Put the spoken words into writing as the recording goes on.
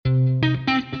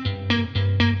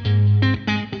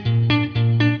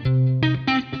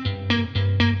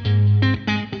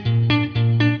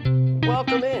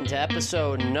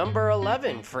episode number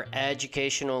 11 for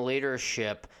Educational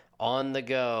Leadership on the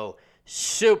Go.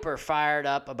 Super fired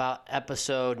up about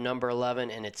episode number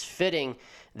 11, and it's fitting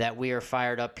that we are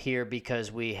fired up here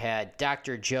because we had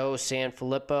Dr. Joe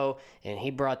Sanfelippo, and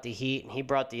he brought the heat and he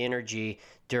brought the energy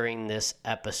during this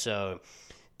episode.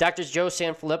 Dr. Joe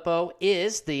Sanfelippo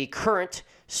is the current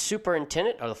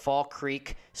superintendent of the Fall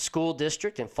Creek School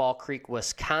District in Fall Creek,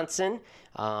 Wisconsin.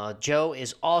 Joe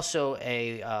is also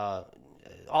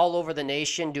all over the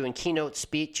nation doing keynote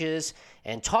speeches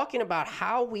and talking about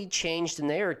how we change the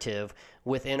narrative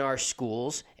within our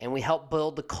schools and we help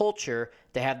build the culture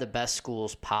to have the best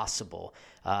schools possible.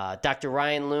 Dr.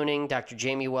 Ryan Looning, Dr.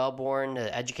 Jamie Wellborn,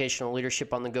 the Educational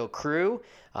Leadership on the Go crew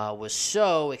was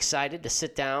so excited to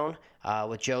sit down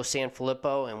with Joe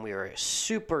Sanfelippo, and we were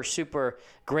super, super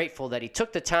grateful that he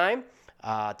took the time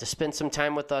to spend some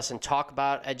time with us and talk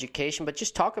about education, but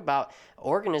just talk about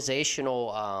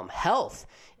organizational health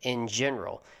in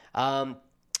general.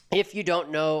 If you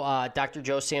don't know Dr.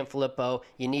 Joe Sanfelippo,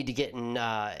 you need to get in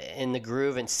the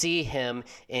groove and see him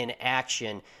in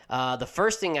action. The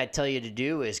first thing I'd tell you to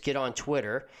do is get on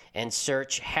Twitter and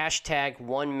search hashtag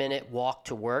 1 minute walk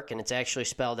to work, and it's actually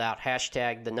spelled out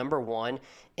hashtag the number 1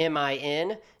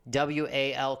 MINWALK,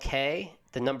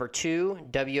 the number 2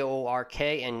 WORK,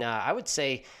 and I would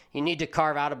say you need to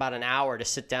carve out about an hour to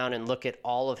sit down and look at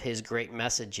all of his great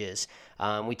messages.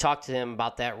 We talked to him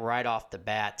about that right off the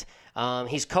bat.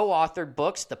 He's co-authored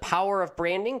books, The Power of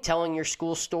Branding, Telling Your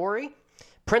School Story,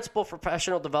 Principal for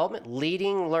Professional Development,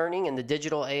 Leading Learning in the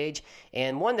Digital Age,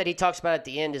 and one that he talks about at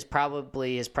the end is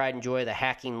probably his pride and joy, the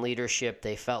Hacking Leadership.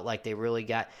 They felt like they really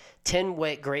got 10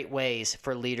 great ways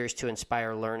for leaders to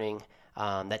inspire learning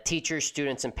that teachers,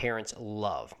 students, and parents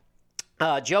love.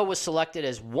 Joe was selected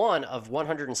as one of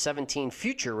 117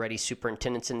 future-ready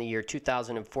superintendents in the year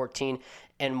 2014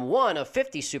 and one of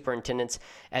 50 superintendents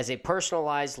as a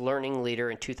personalized learning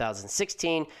leader in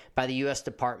 2016 by the U.S.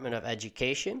 Department of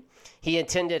Education. He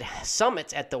attended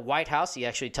summits at the White House. He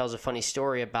actually tells a funny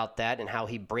story about that and how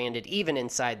he branded even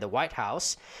inside the White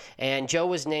House. And Joe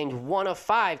was named one of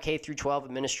 5 K-12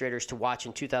 administrators to watch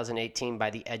in 2018 by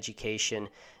the Education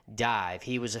Dive.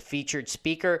 He was a featured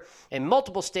speaker in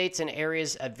multiple states and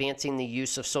areas advancing the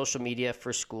use of social media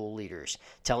for school leaders,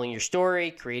 telling your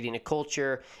story, creating a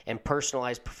culture, and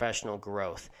personalized professional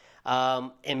growth.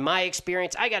 In my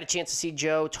experience, I got a chance to see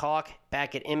Joe talk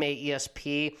back at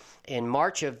MAESP in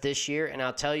March of this year, and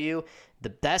I'll tell you, the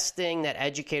best thing that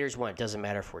educators want, it doesn't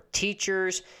matter if we're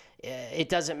teachers, it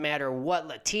doesn't matter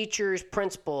what teachers,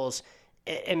 principals,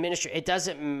 administrator, it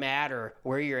doesn't matter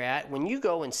where you're at. When you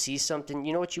go and see something,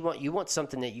 you know what you want? You want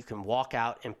something that you can walk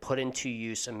out and put into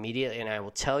use immediately. And I will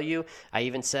tell you, I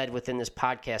even said within this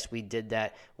podcast, we did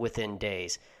that within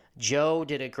days. Joe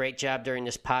did a great job during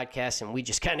this podcast, and we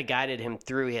just kind of guided him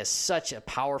through. He has such a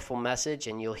powerful message,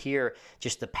 and you'll hear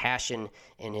just the passion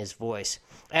in his voice.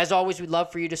 As always, we'd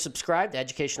love for you to subscribe to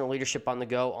Educational Leadership on the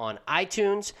Go on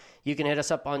iTunes. You can hit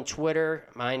us up on Twitter.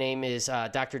 My name is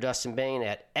Dr. Dustin Bain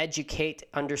at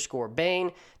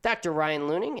educate_Bain. Dr. Ryan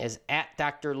Looning is at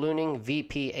Dr. Looning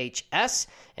VPHS,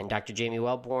 and Dr. Jamie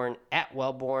Wellborn at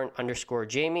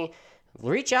Wellborn_Jamie.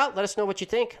 Reach out. Let us know what you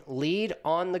think.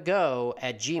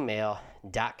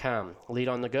 leadonthego@gmail.com.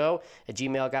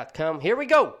 leadonthego@gmail.com. Here we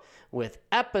go with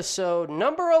episode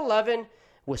number 11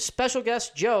 with special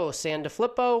guest Joe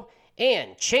Sanfelippo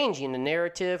and changing the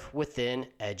narrative within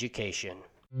education.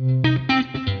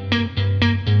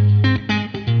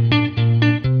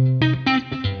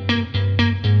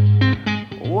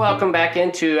 Welcome back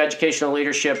into Educational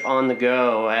Leadership on the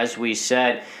Go. As we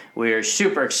said, we're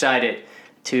super excited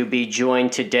to be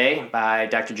joined today by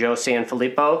Dr. Joe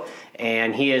Sanfelippo,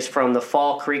 and he is from the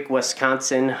Fall Creek,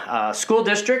 Wisconsin School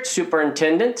District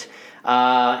Superintendent.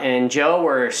 And Joe,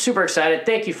 we're super excited.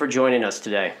 Thank you for joining us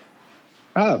today.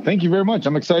 Thank you very much.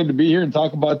 I'm excited to be here and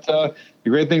talk about the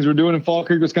great things we're doing in Fall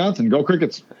Creek, Wisconsin. Go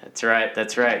Crickets. That's right.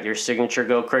 That's right. Your signature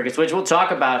Go Crickets, which we'll talk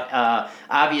about.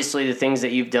 Obviously, the things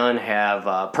that you've done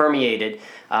have permeated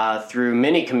through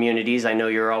many communities. I know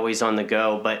you're always on the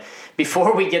go. But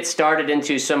before we get started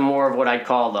into some more of what I'd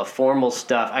call the formal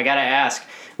stuff, I got to ask,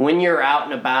 when you're out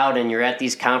and about and you're at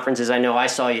these conferences, I know I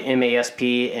saw you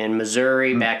MASP in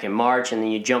Missouri back in March, and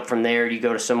then you jump from there, you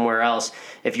go to somewhere else.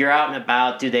 If you're out and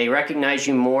about, do they recognize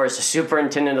you more as the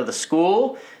superintendent of the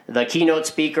school, the keynote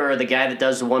speaker, or the guy that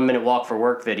does the 1 minute walk for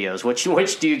work videos?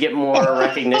 Which do you get more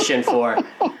recognition for?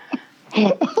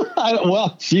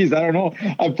 Well, geez, I don't know.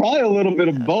 Probably a little bit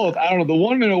of both. I don't know. The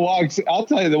 1 minute walks, I'll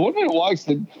tell you, the 1 minute walks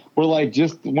that were like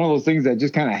just one of those things that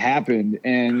just kind of happened,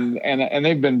 and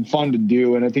they've been fun to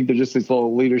do. And I think they're just this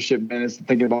little leadership minutes,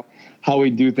 thinking about how we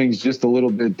do things just a little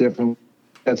bit different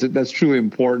that's truly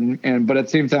important. But at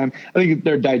the same time, I think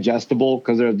they're digestible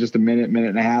because they're just a minute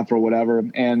and a half or whatever.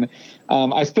 And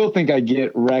I still think I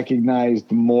get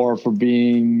recognized more for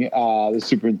being the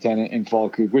superintendent in Fall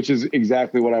Creek, which is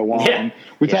exactly what I want. Yeah. And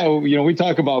we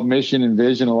talk about mission and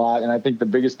vision a lot, and I think the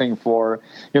biggest thing for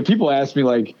people ask me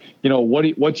like,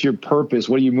 what's your purpose?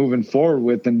 What are you moving forward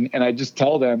with? And I just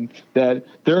tell them that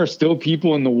there are still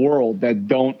people in the world that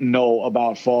don't know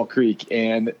about Fall Creek,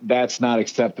 and that's not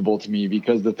acceptable to me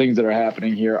because the things that are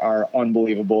happening here are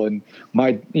unbelievable. And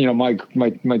my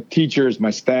teachers, my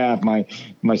staff,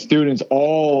 my students,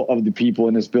 all of the people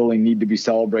in this building need to be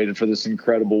celebrated for this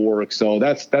incredible work. So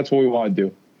that's what we want to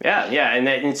do. Yeah, and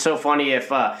it's so funny if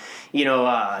to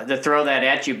throw that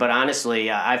at you, but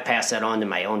honestly, I've passed that on to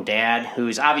my own dad,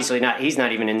 who's obviously he's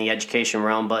not even in the education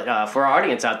realm. But for our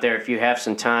audience out there, if you have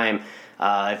some time,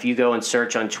 if you go and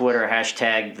search on Twitter,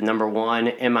 hashtag the number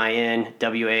 1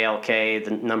 MINWALK,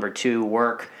 the number 2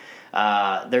 work.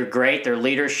 They're great. Their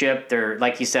leadership, they're,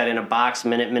 like you said, in a box,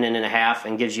 minute and a half,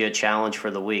 and gives you a challenge for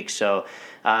the week. So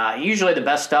usually the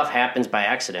best stuff happens by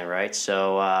accident, right?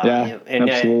 So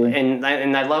absolutely. And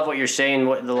I love what you're saying.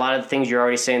 A lot of the things you're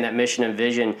already saying, that mission and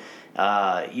vision.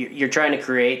 You're trying to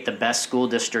create the best school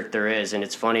district there is, and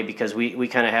it's funny because we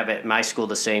kind of have at my school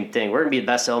the same thing. We're going to be the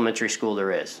best elementary school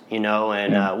there is,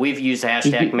 and we've used the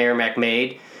hashtag Mayor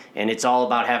McMade. And it's all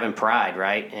about having pride,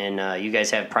 right? And you guys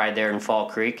have pride there in Fall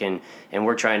Creek, and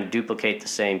we're trying to duplicate the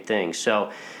same thing.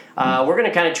 So we're going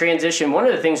to kind of transition. One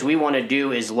of the things we want to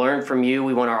do is learn from you.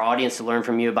 We want our audience to learn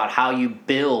from you about how you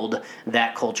build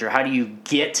that culture. How do you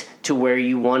get to where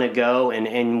you want to go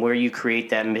and where you create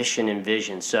that mission and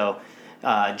vision? So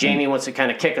Jamie wants to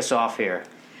kind of kick us off here.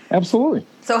 Absolutely.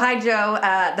 So hi, Joe.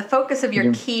 The focus of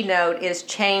your keynote is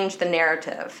change the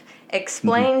narrative.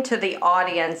 Explain to the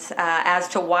audience as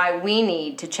to why we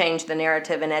need to change the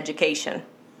narrative in education.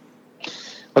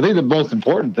 I think the most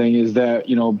important thing is that,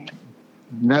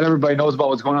 not everybody knows about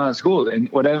what's going on in school.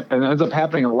 And what ends up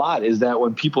happening a lot is that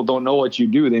when people don't know what you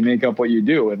do, they make up what you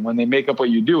do. And when they make up what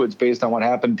you do, it's based on what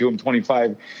happened to them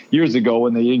 25 years ago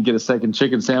when they didn't get a second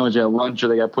chicken sandwich at lunch, or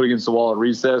they got put against the wall at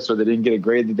recess, or they didn't get a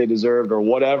grade that they deserved, or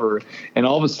whatever. And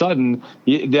all of a sudden,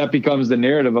 that becomes the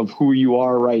narrative of who you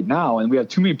are right now. And we have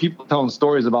too many people telling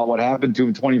stories about what happened to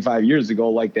them 25 years ago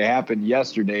like they happened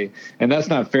yesterday. And that's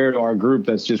not fair to our group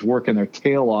that's just working their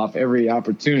tail off every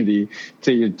opportunity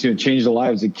to change the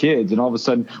lives of kids. And all of a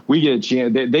sudden we get a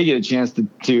chance, they get a chance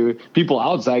to people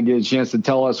outside get a chance to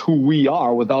tell us who we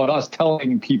are without us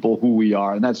telling people who we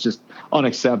are. And that's just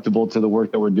unacceptable to the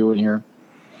work that we're doing here.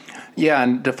 Yeah,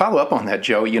 and to follow up on that,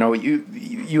 Joe,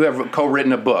 you have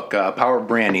co-written a book, Power of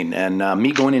Branding, and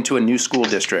me going into a new school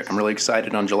district. I'm really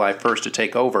excited on July 1st to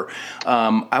take over.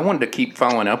 I wanted to keep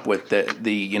following up with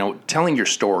the telling your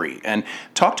story, and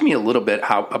talk to me a little bit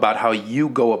about how you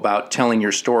go about telling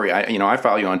your story. I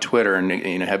follow you on Twitter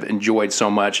and have enjoyed so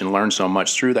much and learned so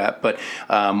much through that. But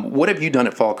what have you done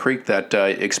at Fall Creek that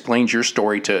explains your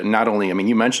story to not only?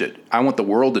 You mentioned it. I want the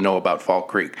world to know about Fall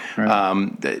Creek.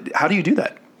 Right. How do you do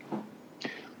that?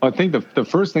 I think the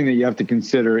first thing that you have to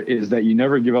consider is that you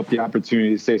never give up the opportunity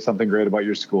to say something great about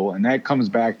your school. And that comes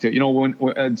back to, when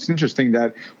it's interesting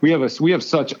that we have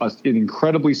such an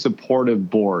incredibly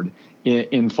supportive board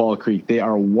in Fall Creek. They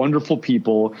are wonderful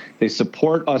people. They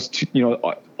support us,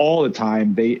 all the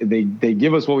time. They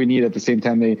give us what we need. At the same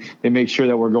time, they make sure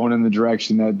that we're going in the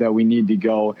direction that we need to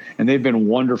go. And they've been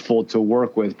wonderful to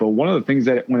work with. But one of the things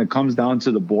that when it comes down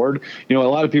to the board, a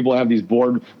lot of people have these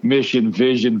board mission,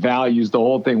 vision, values, the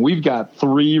whole thing. We've got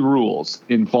 3 rules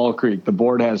in Fall Creek. The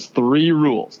board has 3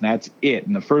 rules, and that's it.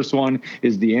 And the first one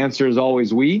is the answer is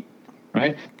always we,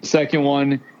 right? The second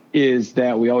one is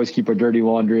that we always keep our dirty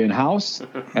laundry in house.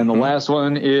 And the last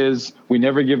one is we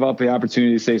never give up the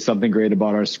opportunity to say something great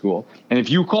about our school. And if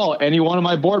you call any one of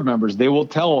my board members, they will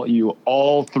tell you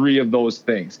all 3 of those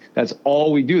things. That's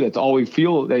all we do. That's all we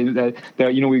feel that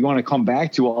we want to come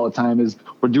back to all the time is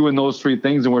we're doing those 3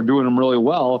 things and we're doing them really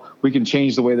well. We can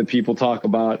change the way that people talk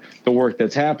about the work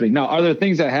that's happening. Now, are there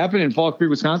things that happen in Fall Creek,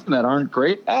 Wisconsin that aren't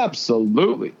great?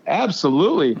 Absolutely.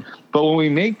 Absolutely. But when we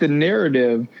make the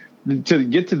narrative to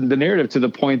get to the narrative to the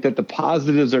point that the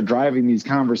positives are driving these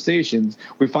conversations,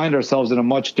 we find ourselves in a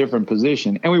much different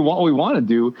position. And what we want to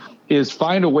do is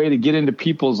find a way to get into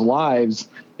people's lives,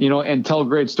 and tell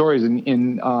great stories.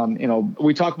 And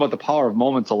we talk about the power of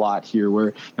moments a lot here,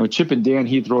 where, Chip and Dan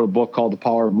Heath wrote a book called The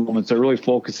Power of Moments that really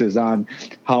focuses on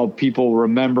how people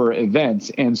remember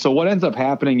events. And so what ends up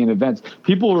happening in events,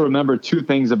 people will remember 2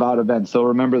 things about events. They'll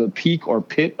remember the peak or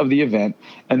pit of the event,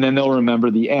 and then they'll remember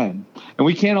the end. And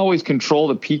we can't always control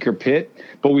the peak or pit,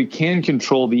 but we can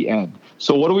control the end.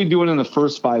 So what are we doing in the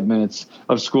first 5 minutes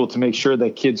of school to make sure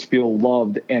that kids feel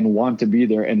loved and want to be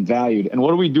there and valued? And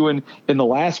what are we doing in the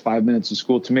last 5 minutes of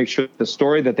school to make sure the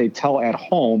story that they tell at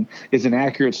home is an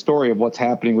accurate story of what's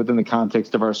happening within the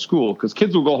context of our school? Because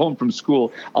kids will go home from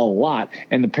school a lot,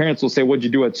 and the parents will say, "What'd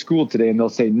you do at school today?" And they'll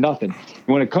say nothing.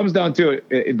 And when it comes down to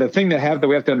it, the thing that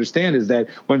we have to understand is that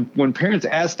when parents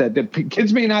ask that, the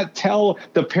kids may not tell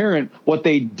the parent what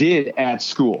they did at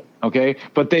school. Okay,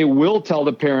 but they will tell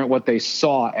the parent what they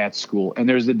saw at school. And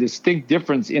there's a distinct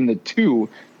difference in the two,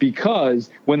 because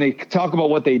when they talk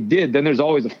about what they did, then there's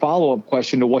always a follow-up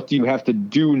question to what do you have to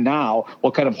do now?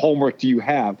 What kind of homework do you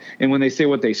have? And when they say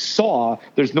what they saw,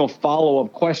 there's no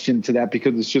follow-up question to that,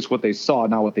 because it's just what they saw,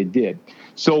 not what they did.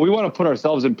 So we want to put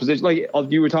ourselves in position, like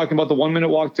you were talking about the 1 minute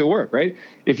walk to work, right?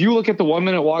 If you look at the 1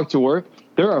 minute walk to work,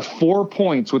 there are 4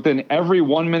 points within every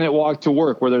 1 minute walk to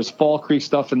work where there's Fall Creek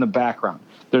stuff in the background.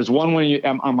 There's one when you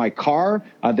on my car,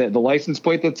 the license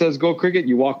plate that says Go Cricket.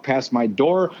 You walk past my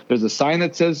door. There's a sign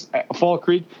that says Fall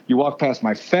Creek. You walk past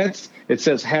my fence. It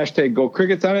says hashtag Go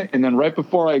Crickets on it. And then right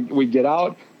before we get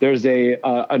out, there's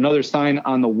another sign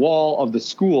on the wall of the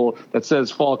school that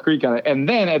says Fall Creek on it. And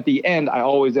then at the end, I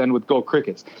always end with Go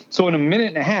Crickets. So in a minute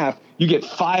and a half, you get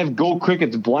 5 Go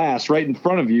Crickets blasts right in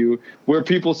front of you where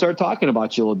people start talking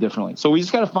about you a little differently. So we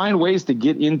just got to find ways to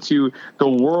get into the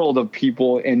world of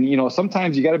people. And,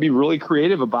 sometimes you got to be really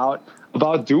creative about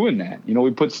doing that.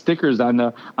 We put stickers on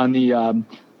the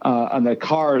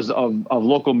cars of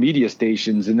local media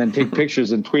stations, and then take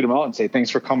pictures and tweet them out and say, thanks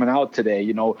for coming out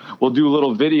today. We'll do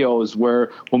little videos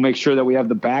where we'll make sure that we have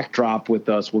the backdrop with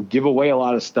us. We'll give away a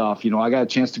lot of stuff. I got a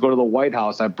chance to go to the White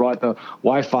House. I brought the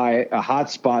Wi-Fi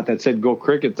hotspot that said Go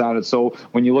Crickets on it. So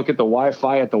when you look at the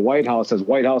Wi-Fi at the White House, it says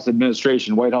White House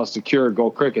Administration, White House Secure,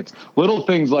 Go Crickets. Little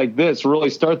things like this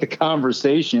really start the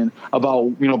conversation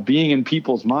about, being in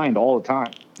people's mind all the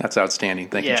time. That's outstanding.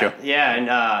 Thank you, Joe. Yeah, and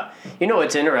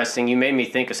it's interesting. You made me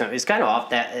think of something. It's kind of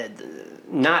off that,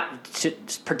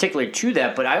 particularly to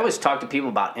that, but I always talk to people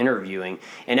about interviewing,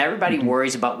 and everybody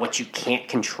worries about what you can't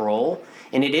control.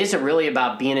 And it isn't really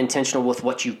about being intentional with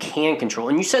what you can control.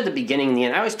 And you said the beginning and the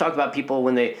end. I always talk about people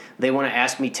when they want to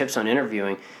ask me tips on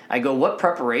interviewing. I go, what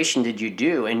preparation did you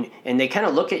do? And they kind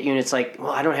of look at you and it's like,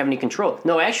 well, I don't have any control.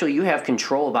 No, actually, you have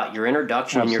control about your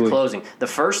introduction and your closing. The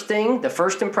first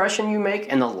impression you make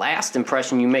and the last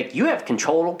impression you make, you have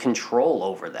control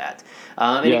over that.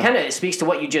 It kind of speaks to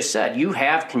what you just said. You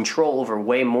have control over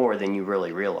way more than you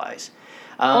really realize.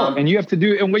 And you have to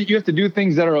do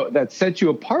things that set you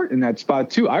apart in that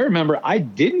spot too. I remember I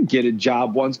didn't get a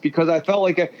job once because I felt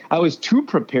like I was too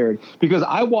prepared, because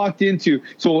I walked into,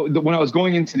 when I was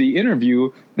going into the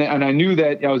interview and I knew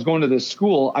that I was going to this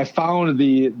school, I found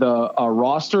the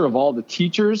roster of all the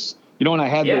teachers. And I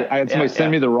had somebody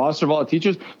send me the roster of all the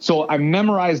teachers. So I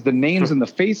memorized the names and the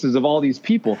faces of all these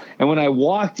people. And when I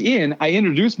walked in, I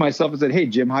introduced myself and said, "Hey,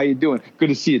 Jim, how you doing? Good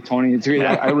to see you, Tony. It's great.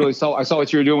 I saw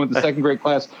what you were doing with the second grade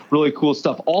class. Really cool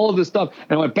stuff. All of this stuff."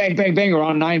 And I went bang, bang, bang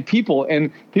around 9 people.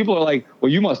 And people are like,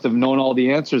 "Well, you must have known all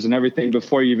the answers and everything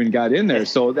before you even got in there."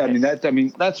 So that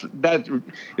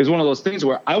is one of those things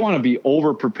where I want to be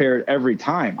over prepared every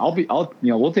time.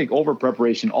 We'll take over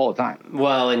preparation all the time.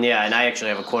 Well, and I actually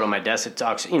have a quote on my desk. It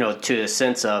talks, to a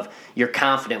sense of you're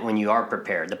confident when you are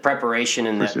prepared. The preparation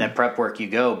and that prep work you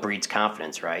go breeds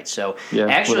confidence, right? So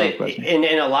actually, and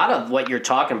a lot of what you're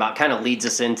talking about kind of leads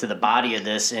us into the body of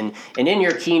this. And in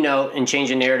your keynote and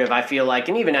Change the Narrative, I feel like,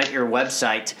 and even at your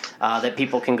website that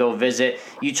people can go visit,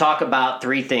 you talk about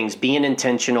 3 things: being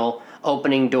intentional,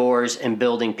 opening doors, and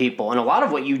building people. And a lot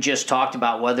of what you just talked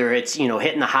about, whether it's,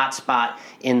 hitting the hot spot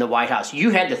in the White House, you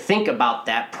had to think about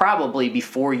that probably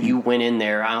before you went in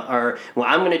there. Well,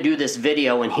 I'm going to do this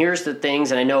video, and here's the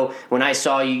things. And I know when I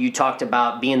saw you, you talked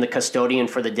about being the custodian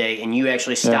for the day, and you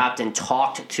actually stopped and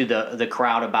talked to the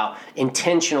crowd about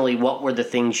intentionally what were the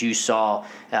things you saw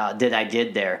that I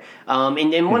did there.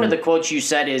 And one of the quotes you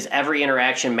said is, every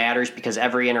interaction matters because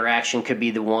every interaction could be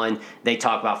the one they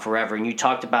talk about forever. And you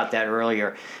talked about that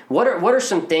earlier. What are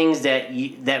some things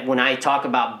that when I talk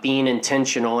about being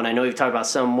intentional, and I know you've talked about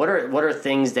some, what are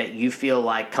things that you feel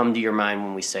like come to your mind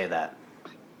when we say that?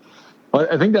 Well,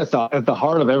 I think that's at the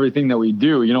heart of everything that we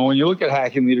do. When you look at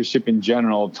hacking leadership in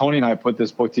general, Tony and I put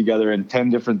this book together in 10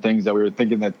 different things that we were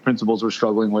thinking that principals were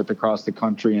struggling with across the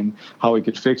country and how we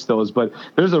could fix those. But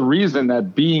there's a reason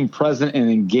that being present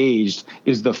and engaged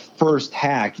is the first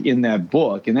hack in that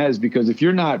book. And that is because if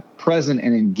you're not present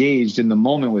and engaged in the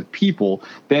moment with people,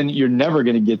 then you're never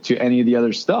going to get to any of the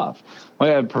other stuff. I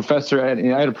had a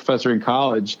professor in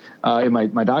college in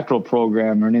my doctoral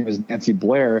program. Her name is Nancy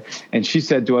Blair, and she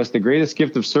said to us, the greatest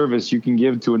gift of service you can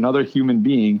give to another human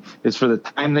being is for the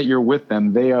time that you're with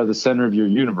them, they are the center of your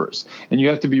universe. And you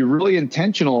have to be really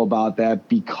intentional about that,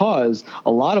 because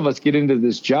a lot of us get into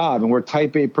this job and we're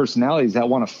type A personalities that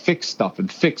want to fix stuff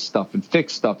and fix stuff and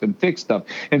fix stuff and fix stuff.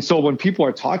 And so when people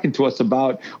are talking to us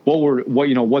about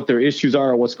what their issues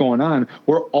are or what's going on,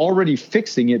 we're already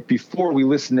fixing it before we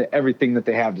listen to everything that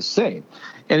they have to say.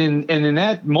 And in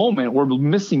that moment, we're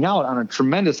missing out on a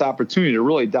tremendous opportunity to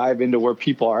really dive into where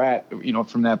people are at,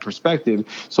 from that perspective.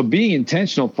 So being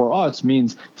intentional for us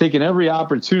means taking every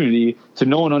opportunity to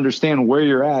know and understand where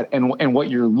you're at and what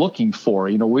you're looking for.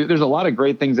 There's a lot of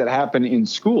great things that happen in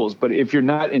schools, but if you're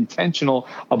not intentional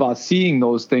about seeing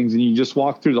those things and you just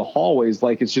walk through the hallways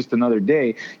like it's just another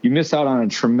day, you miss out on a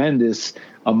tremendous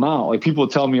amount. Like people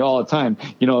tell me all the time,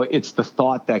 it's the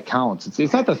thought that counts.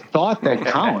 It's not the thought that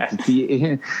counts.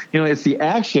 It's the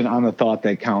action on the thought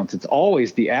that counts. It's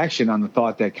always the action on the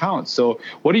thought that counts. So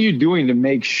what are you doing to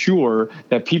make sure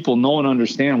that people know and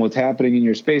understand what's happening in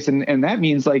your space? And that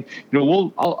means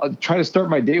I'll try to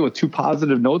start my day with 2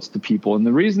 positive notes to people. And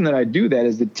the reason that I do that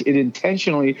is that it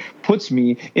intentionally puts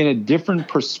me in a different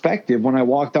perspective when I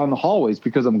walk down the hallways,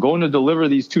 because I'm going to deliver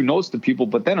these 2 notes to people,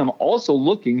 but then I'm also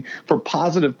looking for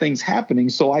positive things happening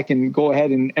so I can go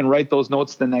ahead and write those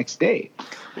notes the next day.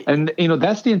 And,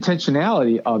 that's the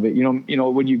intentionality of it.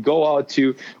 When you go out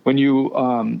to,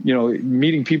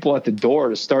 meeting people at the door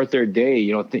to start their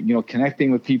day,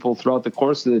 connecting with people throughout the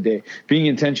course of the day, being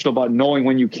intentional about knowing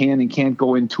when you can and can't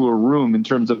go into a room in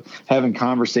terms of having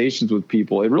conversations with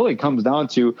people. It really comes down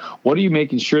to, what are you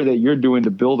making sure that you're doing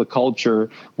to build a culture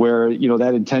where,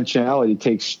 that intentionality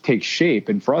takes shape.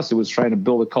 And for us, it was trying to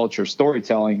build a culture of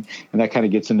storytelling, and that kind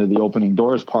of gets into the opening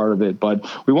doors part of it. But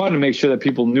we wanted to make sure that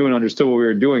people knew and understood what we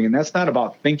were doing. And that's not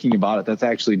about thinking about it. That's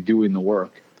actually doing the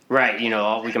work. Right.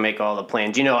 We can make all the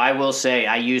plans. I will say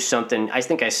I used something. I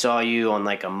think I saw you on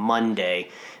like a Monday.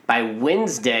 By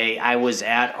Wednesday, I was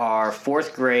at our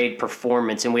 4th grade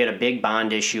performance, and we had a big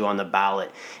bond issue on the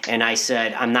ballot. And I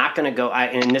said, I'm not going to go,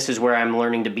 and this is where I'm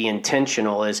learning to be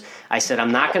intentional, is I said,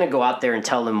 I'm not going to go out there and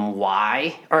tell them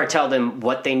why, or tell them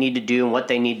what they need to do and what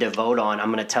they need to vote on.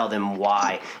 I'm going to tell them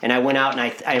why. And I went out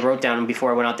and I wrote down,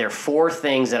 before I went out there, 4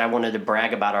 things that I wanted to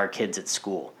brag about our kids at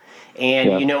school.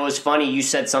 And, it was funny. You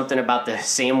said something about the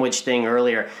sandwich thing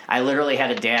earlier. I literally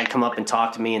had a dad come up and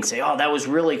talk to me and say, oh, that was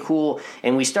really cool.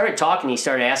 And we started talking. He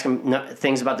started asking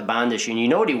things about the bond issue. And you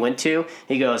know what he went to?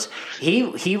 He goes,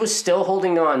 he was still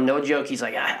holding on. No joke. He's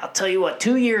like, I'll tell you what,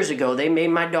 2 years ago, they made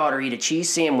my daughter eat a cheese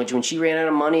sandwich when she ran out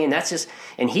of money.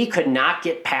 And he could not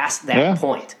get past that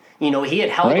point. He had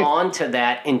held on to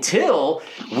that until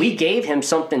we gave him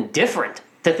something different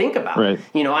to think about. Right.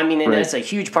 And that's a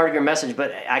huge part of your message,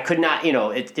 but I could not,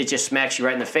 it just smacks you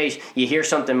right in the face. You hear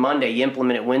something Monday, you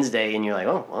implement it Wednesday, and you're like,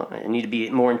 oh, well, I need to be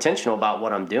more intentional about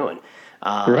what I'm doing.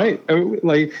 Right.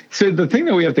 So the thing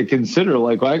that we have to consider,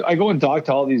 I go and talk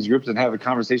to all these groups and have a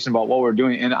conversation about what we're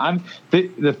doing. And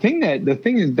the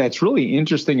thing that's really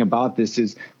interesting about this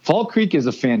is Fall Creek is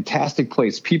a fantastic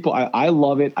place. People, I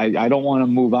love it. I don't want to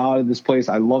move out of this place.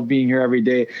 I love being here every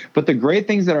day. But the great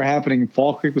things that are happening in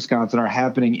Fall Creek, Wisconsin are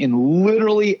happening in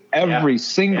literally every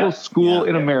single school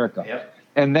in America. Yep.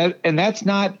 And that's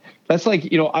not, that's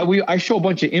like, I show a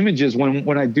bunch of images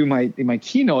when I do my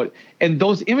keynote, and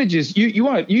those images, you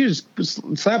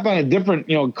just slap on a different,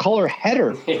 color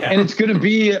header, and it's going to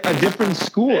be a different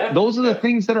school. Those are the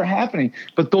things that are happening,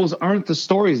 but those aren't the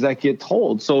stories that get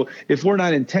told. So if we're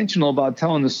not intentional about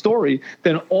telling the story,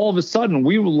 then all of a sudden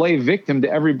we will lay victim to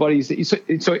everybody's.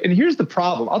 So and here's the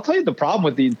problem. I'll tell you the problem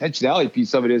with the intentionality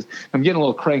piece of it is, I'm getting a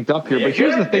little cranked up here, but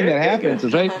here's the thing that happens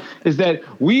is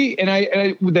that we,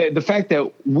 the fact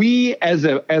that we as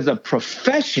a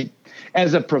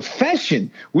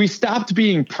profession, we stopped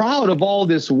being proud of all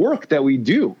this work that we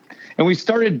do. And we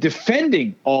started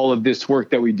defending all of this work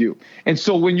that we do. And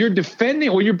so when you're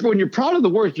defending, when you're proud of the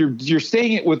work, you're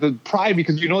saying it with a pride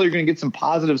because you know you're going to get some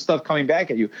positive stuff coming back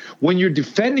at you. When you're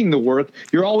defending the work,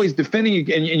 you're always defending it,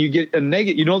 and you get a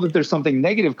negative. You know that there's something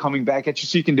negative coming back at you,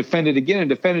 so you can defend it again and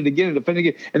defend it again and defend it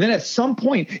again. And then at some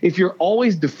point, if you're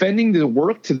always defending the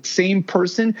work to the same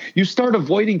person, you start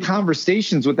avoiding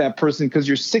conversations with that person because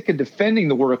you're sick of defending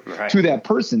the work to that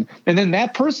person. And then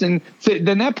that person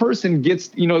gets,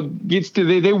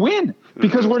 they win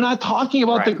because we're not talking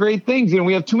about the great things.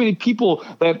 We have too many people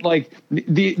that like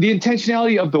the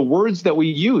intentionality of the words that we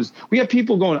use. We have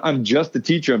people going, I'm just a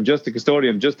teacher, I'm just a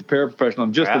custodian, I'm just a paraprofessional,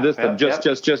 I'm just a this, I'm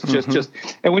just.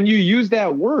 And when you use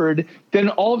that word, then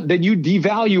you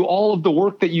devalue all of the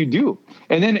work that you do.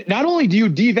 And then not only do you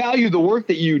devalue the work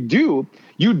that you do,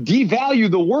 you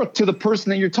devalue the work to the person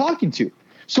that you're talking to.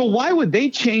 So why would they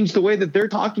change the way that they're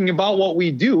talking about what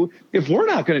we do if we're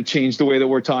not going to change the way that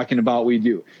we're talking about what we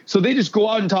do? So they just go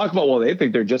out and talk about, well, they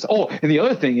think they're just, and the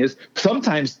other thing is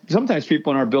sometimes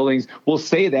people in our buildings will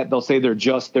say that. They'll say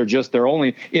they're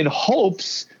only in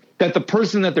hopes that the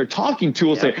person that they're talking to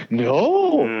will say,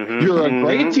 no, you're a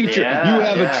great teacher. You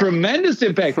have a tremendous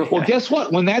impact. Well, guess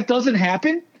what? When that doesn't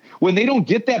happen, when they don't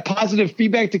get that positive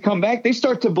feedback to come back, they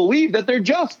start to believe that they're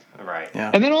just. Right.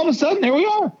 Yeah. And then all of a sudden, there we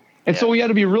are. And so we got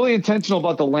to be really intentional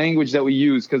about the language that we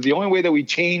use, because the only way that we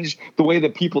change the way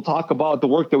that people talk about the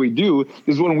work that we do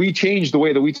is when we change the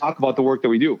way that we talk about the work that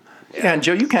we do. Yeah, and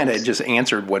Joe, you kind of just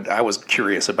answered what I was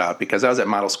curious about, because I was at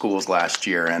model schools last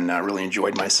year and I really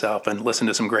enjoyed myself and listened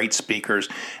to some great speakers.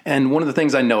 And one of the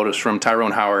things I noticed from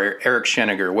Tyrone Hauer, Eric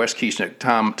Scheniger, Wes Kiesnick,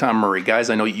 Tom Murray,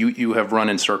 guys I know you have run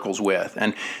in circles with.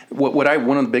 And one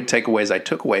of the big takeaways I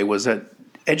took away was that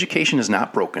education is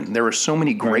not broken. There are so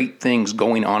many great things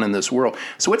going on in this world.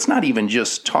 So it's not even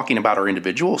just talking about our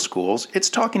individual schools. It's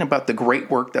talking about the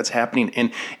great work that's happening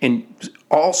in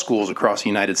all schools across the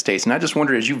United States. And I just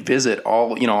wonder, as you visit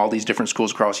all these different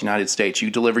schools across the United States, you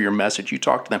deliver your message, you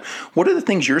talk to them, what are the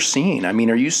things you're seeing? I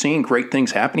mean, are you seeing great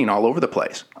things happening all over the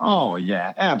place? Oh,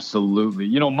 yeah, absolutely.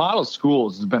 Model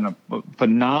schools has been a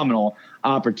phenomenal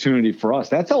opportunity for us.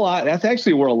 That's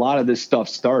actually where a lot of this stuff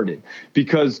started,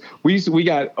 because we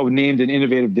got named an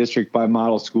innovative district by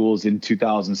Model Schools in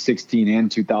 2016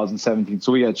 and 2017.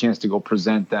 So we got a chance to go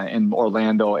present that in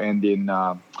Orlando and in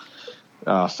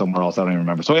somewhere else. I don't even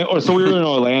remember. So we were in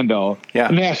Orlando,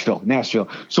 Nashville.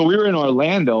 So we were in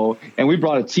Orlando and we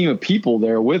brought a team of people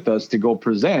there with us to go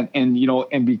present. And,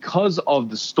 and because of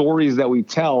the stories that we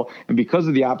tell and because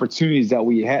of the opportunities that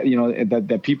we had,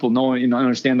 that people know and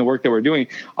understand the work that we're doing,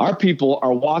 our people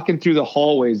are walking through the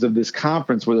hallways of this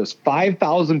conference where there's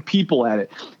 5,000 people at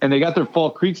it, and they got their Fall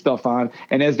Creek stuff on.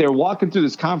 And as they're walking through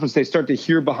this conference, they start to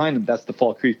hear behind them, that's the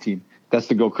Fall Creek team. That's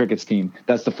the Go Crickets team.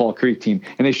 That's the Fall Creek team.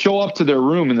 And they show up to their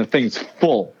room and the thing's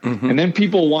full. Mm-hmm. And then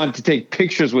people want to take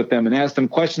pictures with them and ask them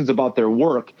questions about their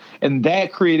work. And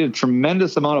that created a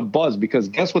tremendous amount of buzz, because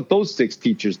guess what those 6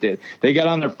 teachers did? They got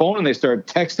on their phone and they started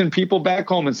texting people back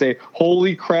home and say,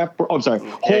 holy crap.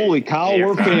 Holy cow,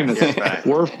 we're famous.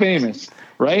 We're famous.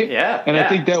 Right? Yeah. And I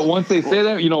think that once they say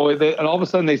that, and all of a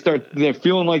sudden they're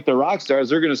feeling like they're rock stars,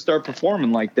 they're going to start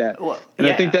performing like that. And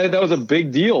I think that was a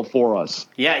big deal for us.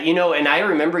 Yeah. And I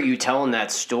remember you telling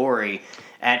that story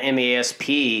at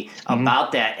MASP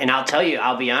about that. And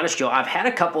I'll be honest, Joe, I've had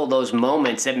a couple of those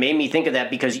moments that made me think of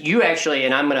that, because you actually,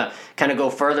 and I'm going to kind of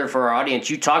go further for our audience,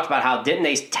 you talked about how didn't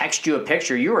they text you a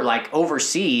picture? You were like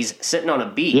overseas sitting on a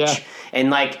beach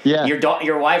and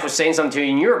your wife was saying something to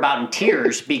you and you were about in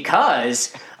tears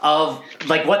because of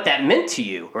like what that meant to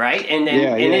you, right? And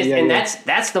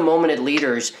that's the moment at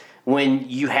Leaders when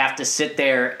you have to sit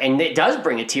there, and it does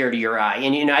bring a tear to your eye.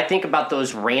 And, I think about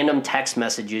those random text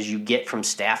messages you get from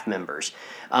staff members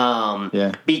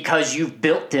because you've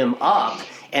built them up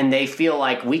and they feel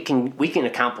like we can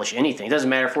accomplish anything. It doesn't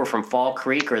matter if we're from Fall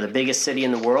Creek or the biggest city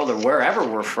in the world or wherever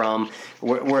we're from,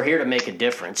 we're here to make a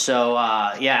difference. So,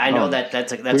 I know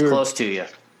that's close to you.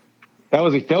 That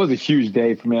was a huge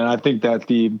day for me, and I think that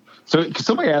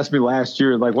somebody asked me last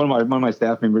year, like one of my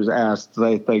staff members asked,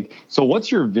 like, so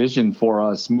what's your vision for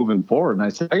us moving forward? And I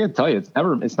said, I got to tell you,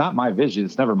 it's not my vision.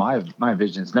 It's never my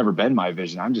vision. It's never been my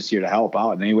vision. I'm just here to help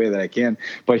out in any way that I can.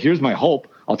 But here's my hope.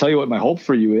 I'll tell you what my hope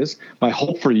for you is. My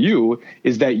hope for you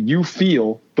is that you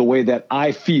feel the way that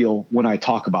I feel when I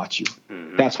talk about you.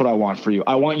 Mm-hmm. That's what I want for you.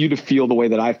 I want you to feel the way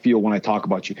that I feel when I talk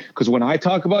about you. Because when I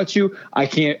talk about you, I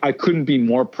couldn't be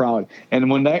more proud. And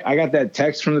when I got that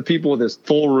text from the people with this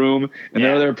full room and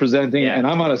they're there presenting, and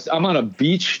I'm on a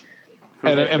beach.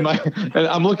 And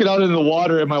I'm looking out into the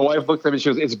water, and my wife looks at me. She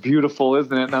goes, "It's beautiful,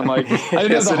 isn't it?" And I'm like, I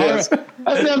didn't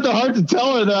have the heart to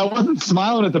tell her that I wasn't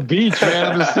smiling at the beach,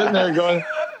 man. I'm just sitting there going,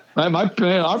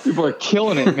 our people are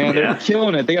killing it, man. They're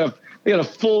killing it. They got a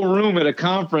full room at a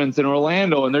conference in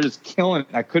Orlando, and they're just killing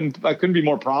it. I couldn't be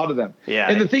more proud of them. Yeah.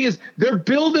 And the thing is, they're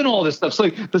building all this stuff. So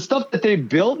like the stuff that they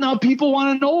built, now people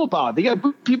want to know about. They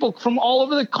got people from all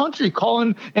over the country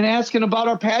calling and asking about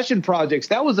our passion projects.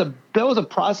 That was a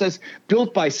process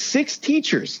built by 6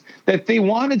 teachers that they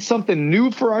wanted something new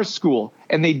for our school,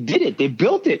 and they did it. They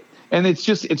built it, and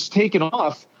it's taken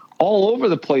off all over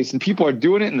the place, and people are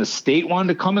doing it, and the state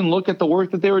wanted to come and look at the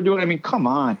work that they were doing. I mean, come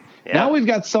on. Yeah. Now we've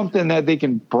got something that they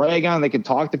can brag on. They can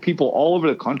talk to people all over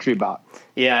the country about.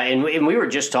 Yeah, and we were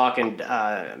just talking,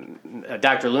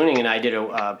 Dr. Looning and I did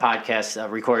a podcast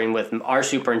recording with our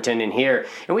superintendent here,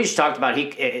 and we just talked about,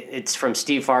 it's from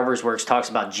Steve Farber's works, talks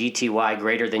about GTY,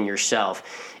 greater than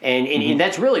yourself. And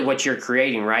that's really what you're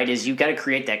creating, right, is you've got to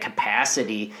create that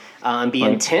capacity and be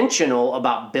intentional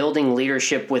about building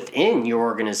leadership within your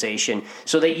organization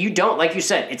so that you don't, like you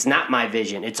said, it's not my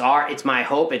vision, it's my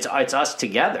hope, it's us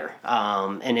together,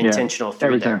 and intentional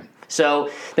through there.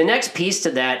 So the next piece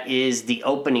to that is the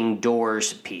opening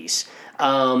doors piece.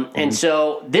 And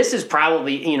so this is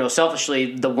probably,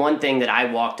 selfishly, the one thing that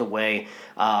I walked away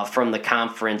from the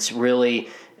conference really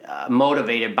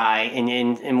motivated by.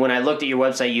 And when I looked at your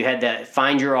website, you had that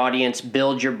find your audience,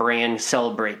 build your brand,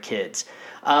 celebrate kids.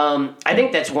 I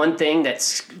think that's one thing that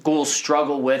schools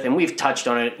struggle with, and we've touched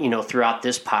on it, throughout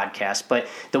this podcast. But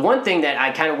the one thing that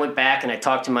I kind of went back and I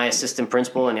talked to my assistant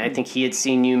principal, and I think he had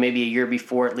seen you maybe a year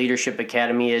before at Leadership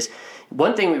Academy, is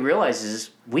one thing we realize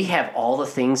is we have all the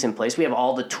things in place. We have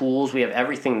all the tools. We have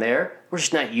everything there. We're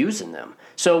just not using them.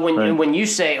 So when you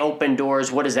say open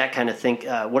doors, what does that kind of think?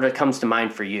 What comes to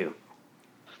mind for you?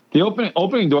 The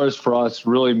opening doors for us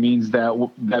really means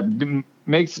that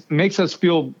makes us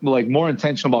feel like more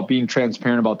intentional about being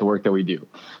transparent about the work that we do.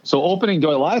 So opening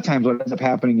door, a lot of times what ends up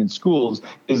happening in schools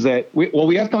is that what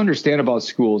we have to understand about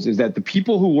schools is that the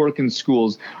people who work in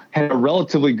schools had a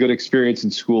relatively good experience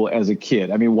in school as a kid.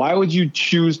 I mean, why would you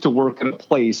choose to work in a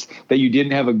place that you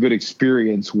didn't have a good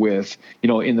experience with,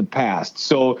 in the past?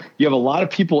 So you have a lot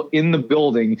of people in the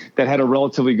building that had a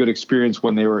relatively good experience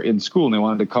when they were in school and they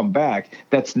wanted to come back.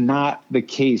 That's not the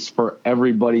case for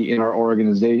everybody in our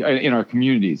organization, in our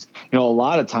communities. A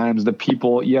lot of times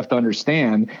you have to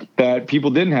understand that people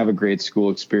didn't have a great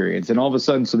school experience, and all of a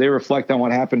sudden, so they reflect on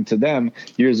what happened to them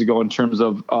years ago in terms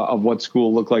of what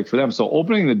school looked like for them. So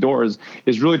opening the doors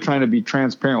is really trying to be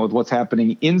transparent with what's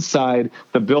happening inside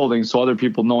the building so other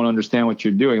people know and understand what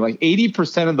you're doing. Like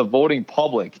 80% of the voting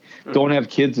public don't have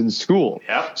kids in school.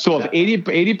 Yep. So if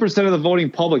 80% of the voting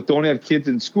public don't have kids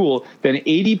in school, then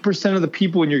 80% of the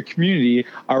people in your community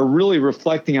are really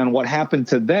reflecting on what happened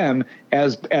to them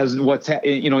as what's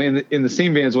in the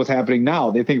same vein as what's happening now.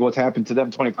 They think what's happened to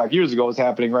them 25 years ago is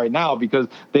happening right now because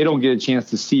they don't get a chance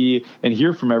to see and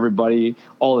hear from everybody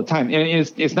all the time. And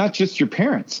it's not just your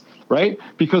parents, right?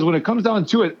 Because when it comes down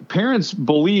to it, parents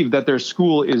believe that their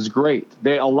school is great.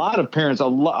 A lot of parents,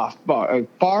 a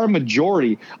far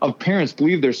majority of parents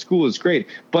believe their school is great.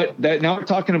 But now we're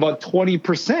talking about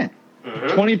 20%.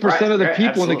 20% of the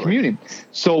people in the community.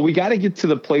 So we got to get to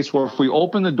the place where if we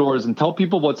open the doors and tell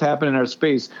people what's happening in our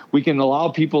space, we can allow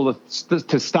people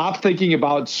to stop thinking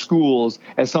about schools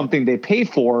as something they pay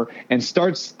for and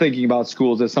start thinking about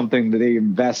schools as something that they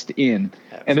invest in.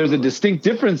 Absolutely. And there's a distinct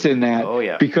difference in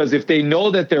that because if they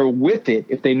know that they're with it,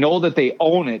 if they know that they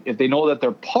own it, if they know that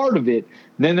they're part of it,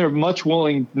 then they're much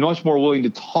more willing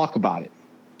to talk about it.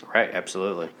 Right,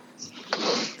 absolutely.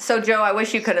 So, Joe, I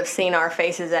wish you could have seen our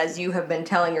faces as you have been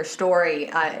telling your story.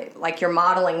 Like you're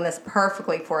modeling this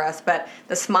perfectly for us, but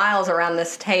the smiles around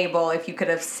this table, if you could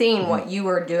have seen what you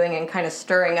were doing and kind of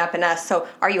stirring up in us. So,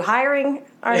 are you hiring?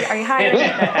 Are you hiring?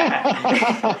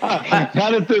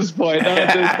 Not at this point.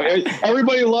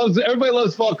 Everybody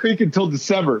loves Fall Creek until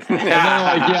December. And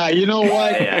then like, you know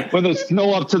what? When the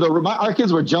snow up to the roof, our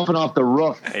kids were jumping off the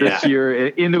roof this year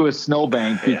into a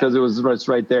snowbank because it was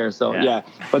right there. So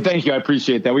but thank you, I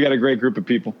appreciate that. We got a great group of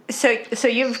people. So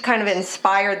you've kind of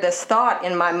inspired this thought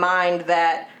in my mind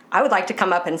that I would like to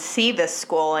come up and see this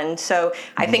school. And so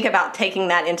I think about taking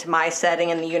that into my setting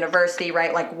in the university,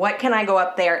 right? Like, what can I go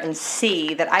up there and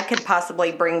see that I could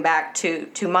possibly bring back to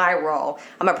my role?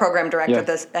 I'm a program director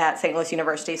at St. Louis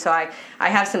University, so I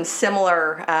have some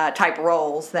similar type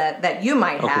roles that you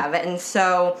might have. And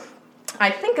so I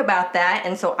think about that.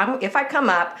 And so if I come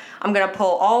up, I'm going to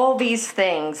pull all these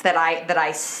things that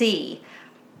I see.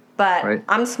 But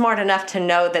I'm smart enough to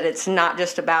know that it's not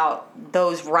just about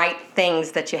those right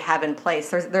things that you have in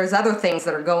place. There's other things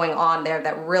that are going on there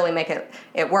that really make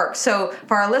it work. So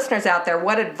for our listeners out there,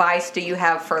 what advice do you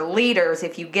have for leaders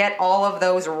if you get all of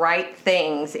those right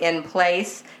things in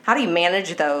place? How do you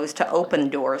manage those to open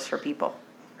doors for people?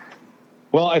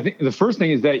 Well, I think the first thing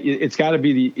is that it's got to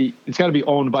be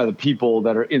owned by the people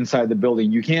that are inside the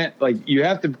building. You can't you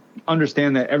have to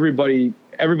understand that everybody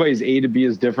everybody's A to B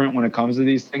is different when it comes to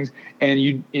these things,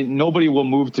 and nobody will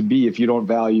move to B if you don't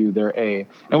value their A.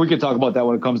 And we could talk about that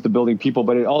when it comes to building people,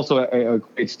 but it also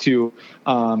equates to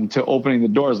opening the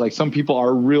doors. Like some people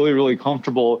are really, really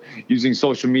comfortable using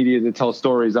social media to tell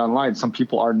stories online. Some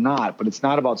people are not, but it's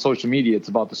not about social media. It's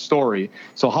about the story.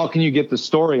 So how can you get the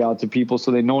story out to people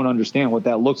so they know and understand what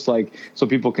that looks like, so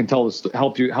people can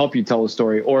help you tell a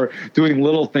story? Or doing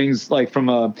little things like from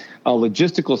a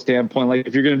logistical standpoint, like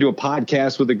if you're going to do a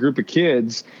podcast with a group of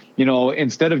kids,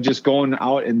 instead of just going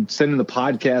out and sending the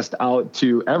podcast out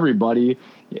to everybody,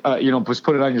 just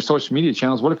put it on your social media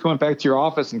channels. What if you went back to your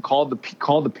office and called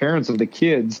the parents of the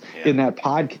kids in that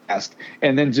podcast,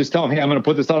 and then just tell them, hey, I'm going to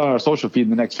put this out on our social feed in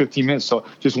the next 15 minutes. So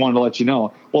just wanted to let you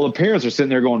know. Well, the parents are sitting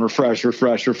there going refresh,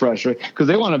 because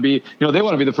they want to be, they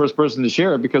want to be the first person to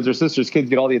share it, because their sister's kids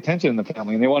get all the attention in the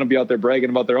family, and they want to be out there bragging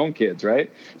about their own kids,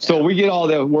 right? So we get all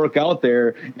that work out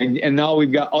there, and now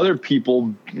we've got other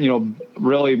people,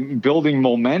 really building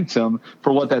momentum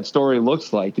for what that story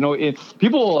looks like.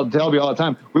 People will tell me all the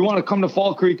time, we want to come to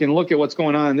Fall Creek and look at what's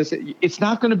going on. It's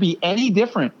not going to be any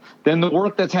different than the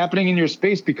work that's happening in your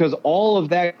space, because all of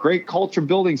that great culture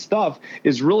building stuff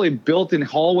is really built in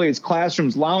hallways,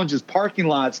 classrooms, lounges, parking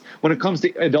lots when it comes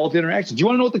to adult interactions. Do you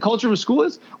want to know what the culture of a school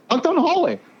is? Walk down the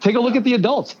hallway. Take a look at the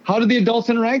adults. How do the adults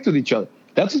interact with each other?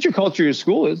 That's what your culture of your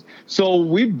school is. So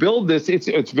we build this.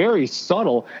 It's very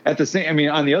subtle. At the same,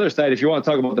 on the other side, if you want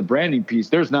to talk about the branding piece,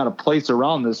 there's not a place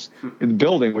around this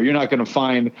building where you're not going to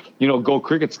find, Go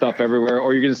Cricket stuff everywhere,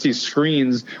 or you're going to see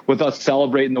screens with us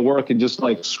celebrating the work and just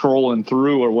like scrolling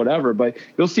through or whatever. But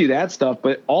you'll see that stuff.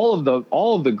 But all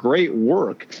of the great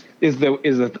work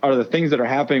are the things that are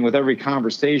happening with every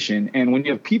conversation. And when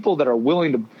you have people that are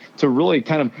willing to really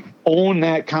kind of own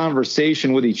that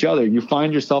conversation with each other, you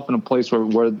find yourself in a place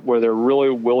where they're really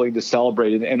willing to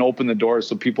celebrate it and open the doors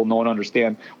so people know and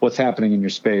understand what's happening in your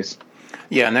space.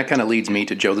 Yeah, and that kind of leads me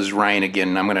to Joe. This is Ryan again,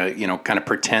 and I'm going to, kind of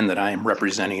pretend that I am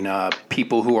representing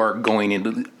people who are going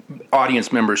into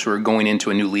audience members who are going into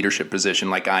a new leadership position,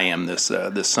 like I am this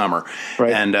summer.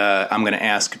 Right. And I'm going to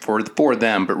ask for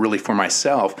them, but really for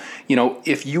myself.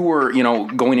 If you were,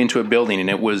 going into a building and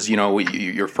it was,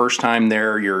 your first time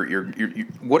there,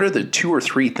 what are the 2 or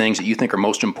 3 things that you think are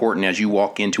most important as you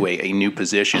walk into a new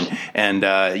position? And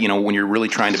when you're really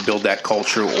trying to build that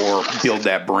culture or build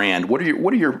that brand, what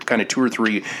are your kind of 2 or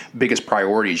 3 biggest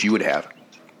priorities you would have?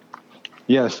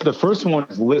 Yes, the first one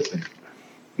is listen.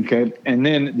 Okay. And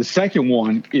then the second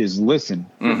one is listen.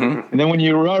 Mm-hmm. And then when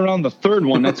you're around the third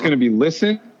one, that's going to be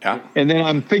listen. Yeah. And then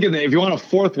I'm thinking that if you want a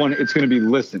fourth one, it's going to be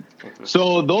listen.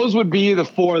 So those would be the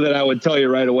 4 that I would tell you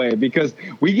right away, because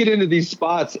we get into these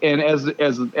spots, and as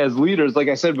leaders, like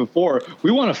I said before,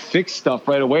 we want to fix stuff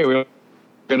right away. We're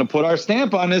going to put our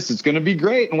stamp on this. It's going to be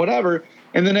great and whatever.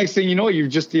 And the next thing you know, you've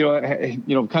just,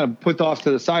 kind of put off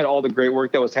to the side all the great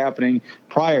work that was happening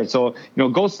prior. So,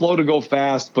 go slow to go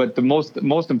fast. But the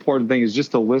most important thing is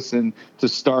just to listen to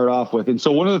start off with. And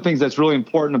so one of the things that's really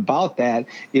important about that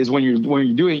is when you're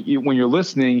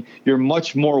listening, you're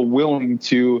much more willing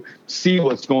to see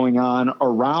what's going on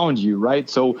around you. Right.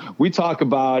 So we talk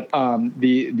about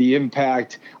the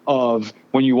impact of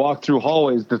when you walk through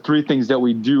hallways, the 3 things that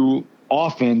we do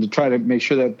often to try to make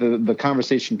sure that the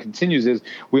conversation continues is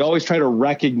we always try to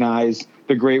recognize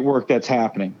the great work that's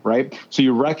happening, right? So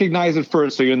you recognize it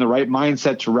first, so you're in the right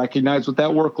mindset to recognize what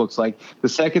that work looks like. The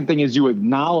second thing is you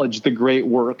acknowledge the great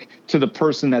work to the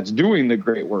person that's doing the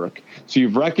great work. So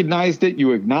you've recognized it,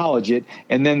 you acknowledge it,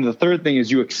 and then the third thing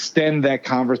is you extend that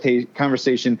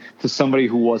conversation to somebody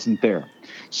who wasn't there.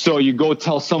 So you go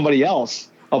tell somebody else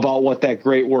about what that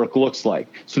great work looks like.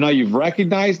 So now you've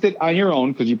recognized it on your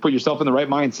own because you put yourself in the right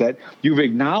mindset. You've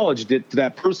acknowledged it to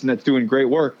that person that's doing great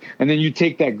work. And then you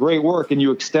take that great work and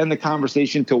you extend the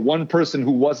conversation to one person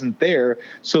who wasn't there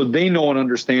so they know and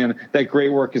understand that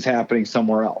great work is happening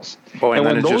somewhere else. Boy, and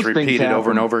then it's just repeated over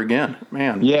and over again.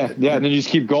 Man. Yeah. And then you just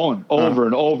keep going over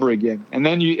and over again. And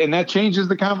then that changes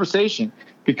the conversation.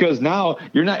 Because now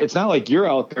it's not like you're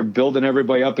out there building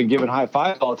everybody up and giving high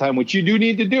fives all the time, which you do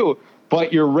need to do.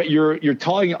 But you're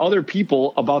telling other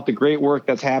people about the great work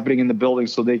that's happening in the building,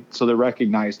 so they're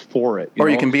recognized for it.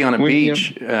 You can be on a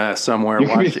beach somewhere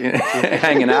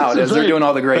hanging out as they're doing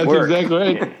all the great work. That's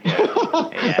exactly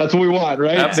right. That's what we want,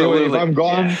 right? Absolutely. If I'm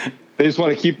gone, they just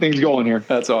want to keep things going here.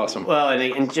 That's awesome. Well,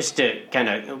 and just to kind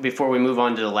of, before we move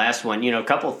on to the last one, a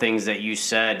couple of things that you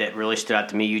said that really stood out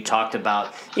to me. You talked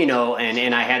about,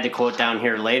 and I had the quote down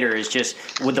here later, is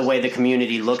just with the way the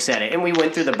community looks at it. And we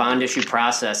went through the bond issue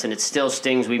process, and it still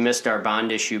stings. We missed our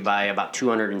bond issue by about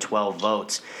 212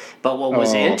 votes. But what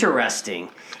was interesting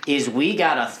is we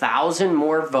got 1,000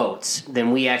 more votes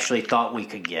than we actually thought we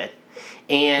could get.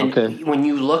 And Okay. when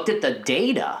you looked at the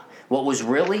data, what was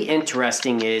really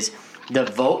interesting is the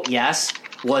vote yes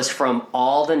was from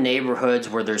all the neighborhoods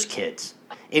where there's kids.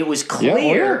 It was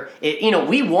clear.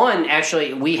 We won.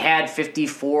 Actually, we had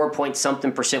 54 point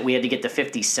something percent. We had to get to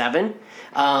 57,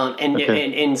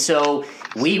 and so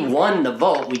we won the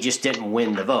vote. We just didn't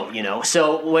win the vote.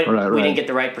 So we didn't get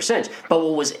the right percentage. But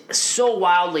what was so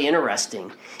wildly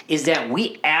interesting is that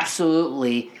we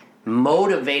absolutely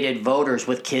motivated voters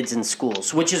with kids in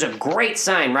schools, which is a great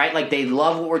sign, right? Like they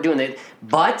love what we're doing.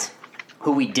 But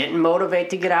who we didn't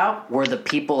motivate to get out were the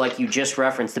people, like you just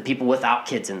referenced, the people without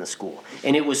kids in the school.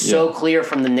 And it was so clear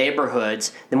from the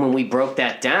neighborhoods that when we broke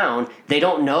that down, they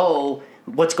don't know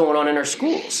what's going on in our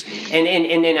schools. And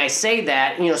I say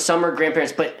that, some are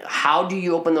grandparents, but how do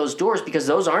you open those doors? Because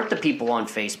those aren't the people on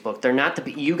Facebook. They're not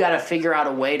you got to figure out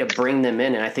a way to bring them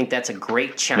in. And I think that's a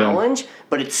great challenge,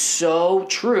 but it's so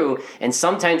true. And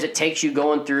sometimes it takes you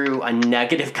going through a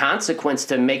negative consequence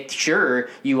to make sure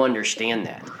you understand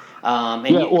that.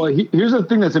 Here's the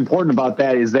thing that's important about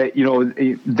that is that,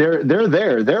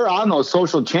 they're on those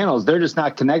social channels. They're just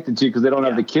not connected to you because they don't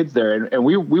have the kids there. And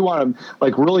we want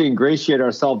to really ingratiate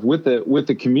ourselves with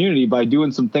the community by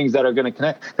doing some things that are going to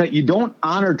connect. That you don't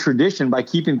honor tradition by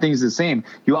keeping things the same.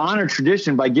 You honor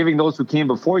tradition by giving those who came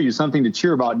before you something to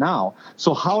cheer about now.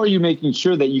 So how are you making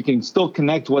sure that you can still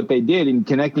connect what they did and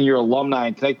connecting your alumni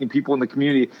and connecting people in the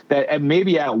community that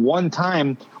maybe at one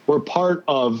time were part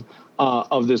of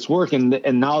this work and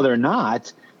now they're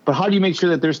not, but how do you make sure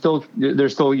that they're still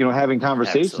having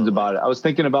conversations about it? I was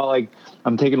thinking about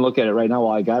I'm taking a look at it right now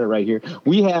while I got it right here.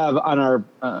 We have on our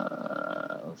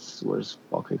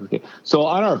so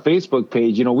on our Facebook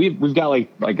page, we've got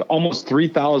like almost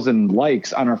 3,000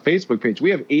 likes on our Facebook page.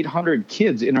 We have 800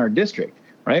 kids in our district.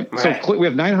 Right. So we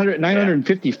have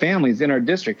 950 families in our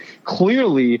district.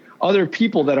 Clearly, other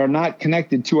people that are not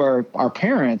connected to our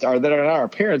parents that are not our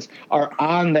parents are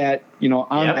on that,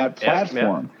 that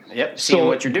platform. Seeing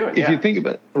what you're doing. If you think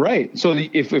about it, right. So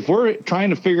if we're trying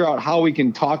to figure out how we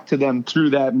can talk to them through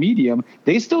that medium,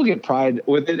 they still get pride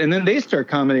with it. And then they start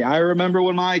commenting, I remember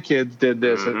when my kids did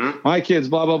this and my kids,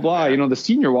 blah, blah, blah. The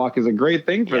senior walk is a great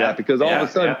thing for that because all of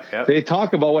a sudden they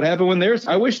talk about what happened when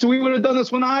I wish we would have done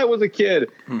this when I was a kid.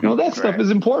 That stuff is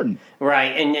important.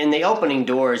 Right. And the opening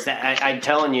doors that I'm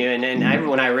telling you, and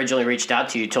when I originally reached out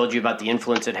to you, told you about the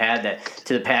influence it had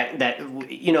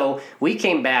we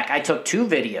came back. I took 2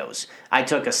 videos. I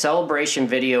took a celebration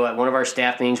video at one of our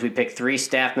staff meetings. We picked 3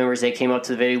 staff members. They came up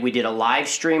to the video. We did a live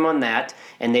stream on that,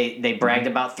 and they bragged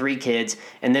about 3 kids.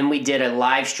 And then we did a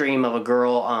live stream of a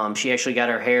girl. She actually got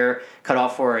her hair cut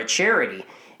off for a charity.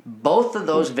 Both of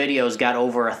those videos got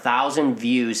over 1,000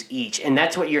 views each. And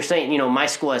that's what you're saying. My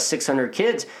school has 600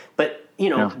 kids, but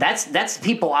that's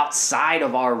people outside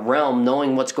of our realm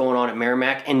knowing what's going on at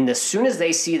Merrimack. And as soon as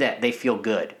they see that, they feel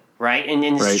good. Right. And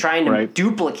it's trying to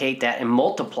duplicate that and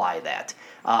multiply that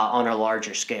on a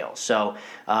larger scale. So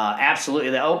absolutely.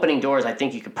 The opening doors, I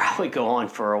think you could probably go on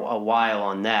for a while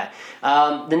on that.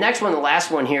 The next one, the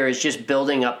last one here is just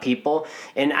building up people.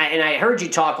 And I heard you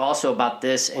talk also about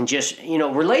this and just,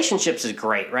 relationships is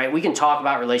great, right? We can talk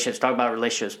about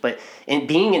relationships, but in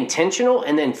being intentional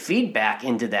and then feedback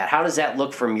into that, how does that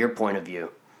look from your point of view?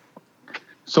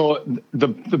 So the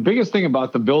biggest thing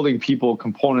about the building people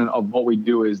component of what we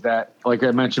do is that, like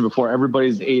I mentioned before,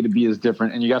 everybody's A to B is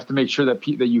different, and you have to make sure that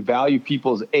that you value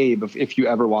people's A if you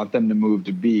ever want them to move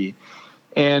to B.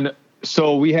 And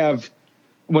so we have,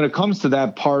 when it comes to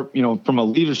that part, from a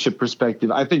leadership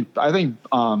perspective, I think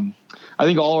all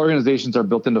organizations are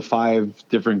built into 5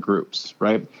 different groups,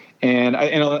 right? And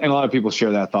a lot of people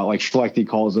share that thought. Like Schlechte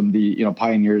calls them the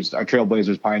pioneers,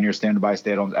 trailblazers, pioneers, stand by,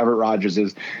 stay at home. Everett Rogers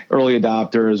is early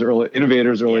adopters, early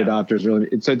innovators, early adopters.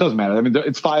 It doesn't matter. I mean,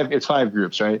 it's 5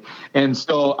 groups, right? And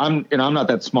so I'm not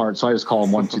that smart, so I just call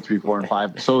them 1, 2, 3, 4, and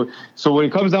 5. So when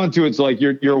it comes down to it, it's like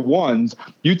your ones.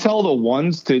 You tell the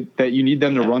ones that you need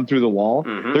them to run through the wall.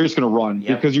 Mm-hmm. They're just going to run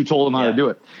because you told them how to do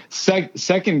it.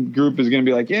 Second group is going to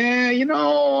be like, it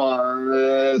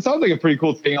sounds like a pretty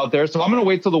cool thing out there. So I'm going to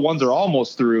wait till the ones are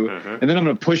almost through, and then I'm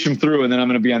going to push them through, and then I'm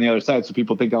going to be on the other side so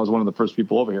people think I was one of the first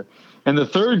people over here. And the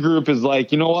third group is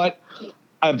like, you know what?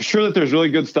 I'm sure that there's really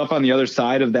good stuff on the other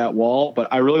side of that wall, but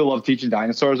I really love teaching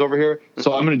dinosaurs over here,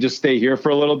 so I'm going to just stay here for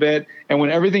a little bit. And when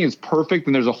everything is perfect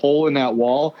and there's a hole in that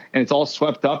wall and it's all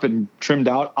swept up and trimmed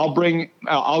out, I'll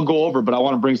go over, but I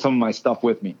want to bring some of my stuff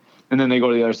with me. and then they go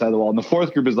to the other side of the wall. And the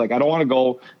fourth group is like, I don't want to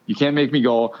go. You can't make me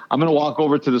go. I'm going to walk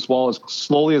over to this wall as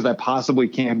slowly as I possibly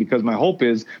can, because my hope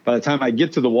is by the time I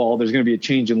get to the wall, there's going to be a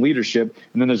change in leadership,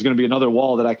 and then there's going to be another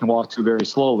wall that I can walk to very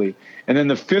slowly. And then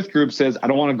the fifth group says, I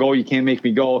don't want to go. You can't make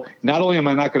me go. Not only am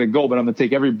I not going to go, but I'm going to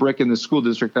take every brick in the school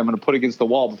district I'm going to put against the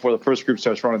wall before the first group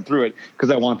starts running through it, because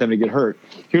I want them to get hurt.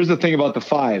 Here's the thing about the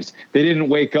fives. They didn't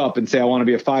wake up and say, I want to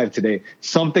be a five today.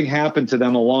 Something happened to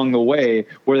them along the way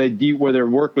where where their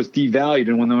work was devalued.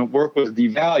 And when the work was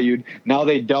devalued, now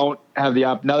they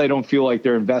don't feel like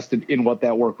they're invested in what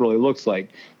that work really looks like.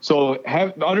 So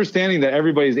understanding that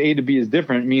everybody's A to B is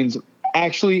different means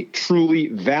actually truly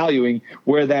valuing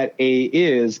where that A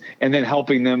is, and then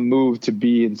helping them move to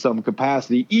B in some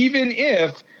capacity, even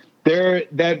if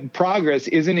that progress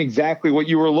isn't exactly what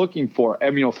you were looking for.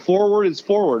 I mean, forward is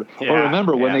forward. Yeah, but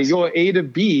remember, when they go A to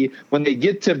B, when they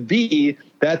get to B,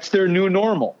 that's their new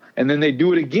normal. And then they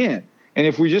do it again. And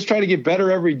if we just try to get better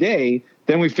every day,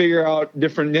 then we figure out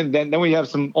different, then we have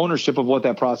some ownership of what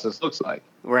that process looks like.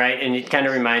 Right, and it kind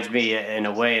of reminds me in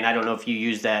a way, and I don't know if you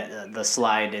use that the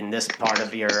slide in this part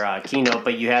of your keynote,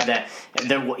 but you have that,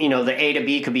 the A to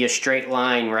B could be a straight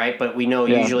line, right? But we know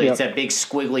usually it's that big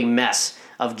squiggly mess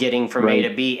of getting from A to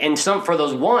B. And for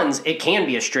those ones, it can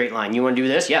be a straight line. You want to do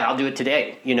this? Yeah, I'll do it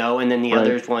today, and then the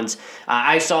other ones.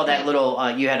 I saw that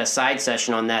little, you had a side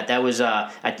session on that. That was,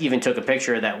 I even took a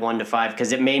picture of that 1 to 5,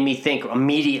 because it made me think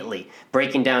immediately,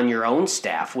 breaking down your own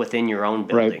staff within your own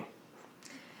building. Right.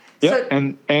 Yeah,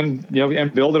 and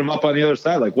building them up on the other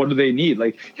side. Like, what do they need?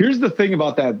 Like, here's the thing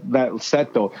about that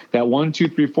set though. That 1, 2,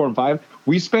 3, 4, and 5.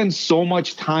 We spend so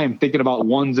much time thinking about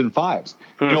 1s and 5s.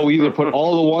 We either put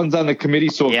all the 1s on the committee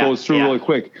so it goes through really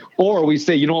quick, or we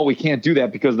say, we can't do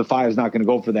that because the 5 is not going to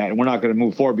go for that, and we're not going to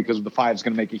move forward because the 5 is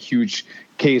going to make a huge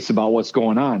case about what's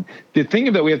going on. The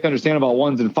thing that we have to understand about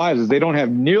 1s and 5s is they don't have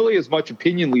nearly as much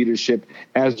opinion leadership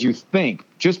as you think.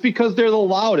 Just because they're the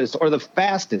loudest or the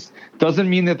fastest doesn't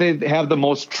mean that they have the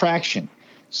most traction.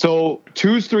 So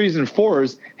 2s, 3s, and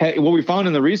 4s, what we found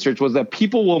in the research was that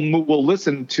people will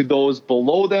listen to those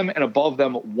below them and above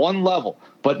them one level,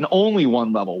 but only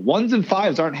one level. 1s and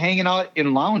 5s aren't hanging out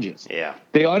in lounges. Yeah,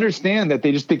 they understand that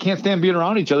they can't stand being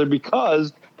around each other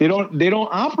because they don't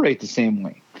operate the same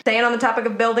way. Staying on the topic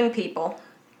of building people,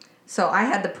 so I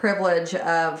had the privilege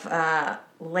of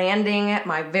landing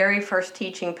my very first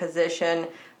teaching position,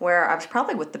 where I was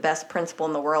probably with the best principal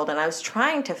in the world, and I was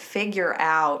trying to figure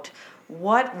out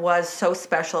what was so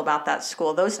special about that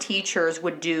school. Those teachers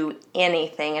would do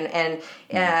anything, and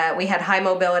we had high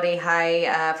mobility,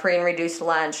 high free and reduced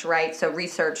lunch, right? So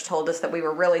research told us that we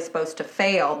were really supposed to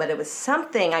fail, but it was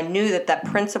something I knew that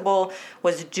principal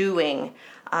was doing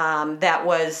that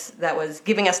was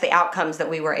giving us the outcomes that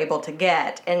we were able to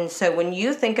get. And so when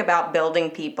you think about building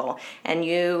people, and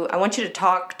I want you to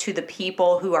talk to the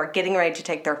people who are getting ready to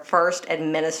take their first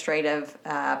administrative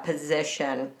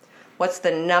position. What's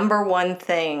the number one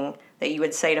thing that you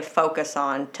would say to focus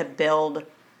on to build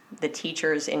the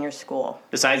teachers in your school?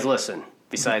 Besides listen.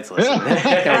 right,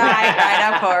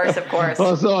 of course.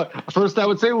 Well, so first I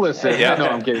would say listen. Yeah. No,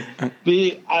 I'm kidding.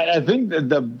 I think that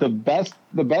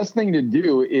the best thing to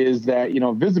do is that,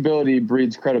 visibility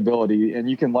breeds credibility, and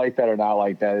you can like that or not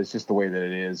like that. It's just the way that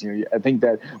it is. I think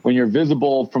that when you're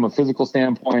visible from a physical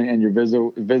standpoint and you're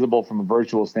visible from a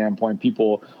virtual standpoint,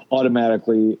 people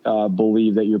automatically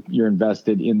believe that you're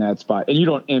invested in that spot. And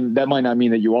and that might not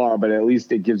mean that you are, but at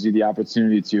least it gives you the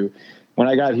opportunity to. When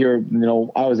I got here,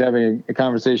 I was having a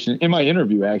conversation in my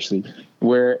interview, actually,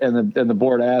 where I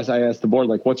asked the board,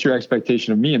 like, what's your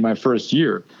expectation of me in my first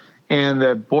year? And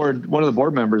one of the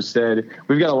board members said,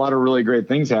 we've got a lot of really great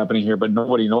things happening here, but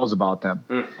nobody knows about them.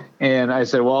 And I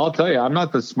said, well, I'll tell you, I'm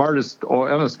the smartest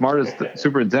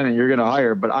superintendent you're going to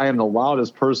hire, but I am the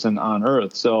loudest person on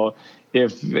earth. So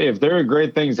if there are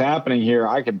great things happening here,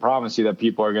 I can promise you that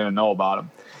people are going to know about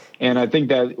them. And I think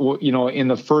that, in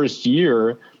the first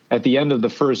year, at the end of the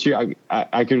first year,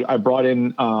 I brought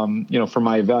in, for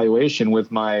my evaluation with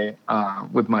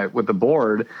the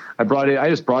board, I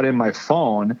just brought in my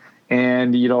phone,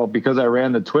 and, because I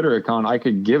ran the Twitter account, I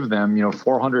could give them,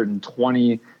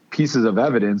 420 pieces of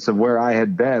evidence of where I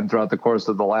had been throughout the course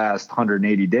of the last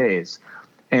 180 days.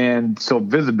 And so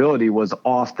visibility was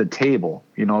off the table,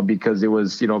 because it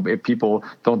was, if people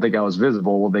don't think I was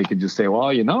visible, well, they could just say, well,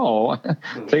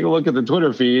 take a look at the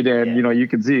Twitter feed and, you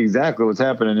can see exactly what's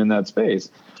happening in that space.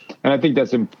 And I think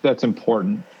that's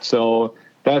important. So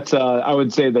that's, I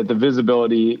would say that the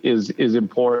visibility is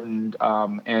important,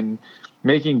 and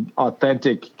making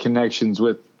authentic connections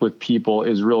with people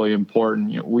is really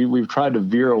important. We've tried to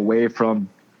veer away from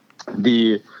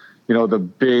the the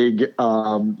big,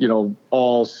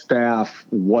 all staff,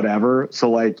 whatever. So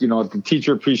like, the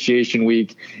teacher appreciation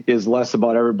week is less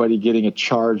about everybody getting a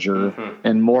charger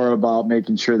and more about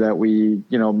making sure that we,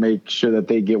 make sure that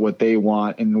they get what they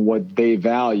want and what they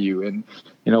value. And,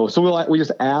 so we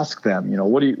just ask them,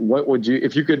 what would you,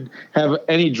 if you could have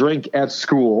any drink at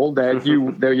school that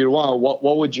you want,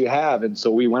 what would you have? And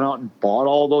so we went out and bought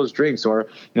all those drinks, or,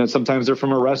 sometimes they're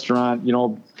from a restaurant,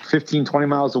 15, 20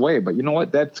 miles away, but you know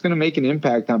what, that's going to make an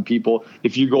impact on people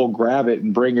if you go grab it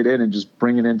and bring it in and just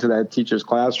bring it into that teacher's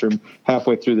classroom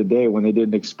halfway through the day when they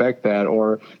didn't expect that.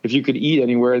 Or if you could eat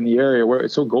anywhere in the area,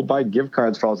 so go buy gift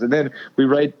cards for us. And then we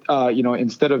write,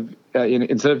 instead of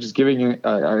just giving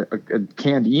a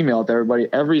canned email to everybody,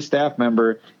 every staff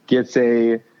member gets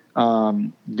a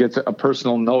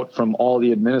personal note from all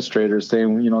the administrators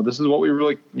saying, this is what we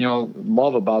really,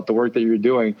 love about the work that you're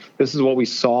doing. This is what we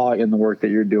saw in the work that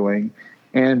you're doing.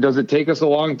 And does it take us a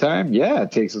long time? Yeah,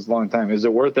 it takes us a long time. Is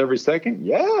it worth every second?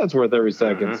 Yeah, it's worth every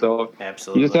second. So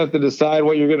absolutely, you just have to decide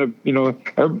what you're going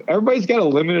to, everybody's got a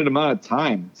limited amount of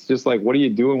time. It's just like, what are you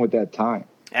doing with that time?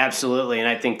 Absolutely. And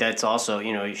I think that's also,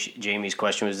 Jamie's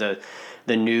question was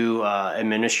the new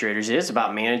administrators. It is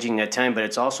about managing that time, but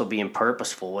it's also being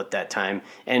purposeful with that time.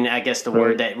 And I guess the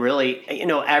word that really,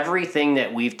 everything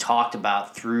that we've talked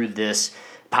about through this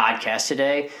podcast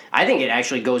today, I think it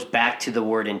actually goes back to the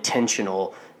word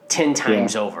intentional 10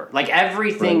 times over. Like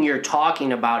everything you're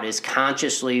talking about is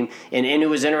consciously, and it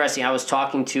was interesting. I was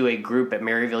talking to a group at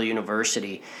Maryville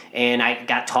University, and I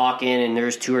got talking, and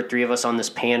there's 2 or 3 of us on this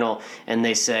panel, and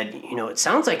they said, it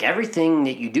sounds like everything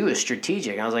that you do is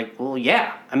strategic. And I was like, well,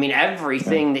 yeah. I mean,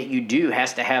 everything that you do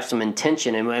has to have some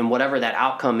intention, and whatever that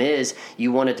outcome is,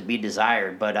 you want it to be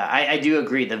desired. But I do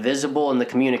agree, the visible and the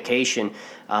communication,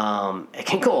 it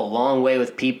can go a long way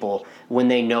with people when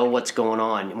they know what's going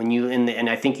on. And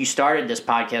I think you started this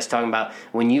podcast talking about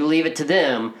when you leave it to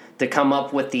them to come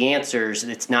up with the answers,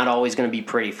 it's not always going to be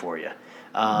pretty for you.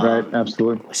 Right,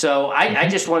 absolutely. So I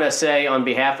just want to say on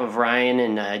behalf of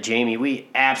Ryan and Jamie, we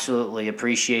absolutely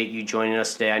appreciate you joining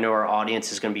us today. I know our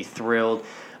audience is going to be thrilled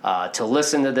to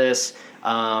listen to this.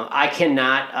 I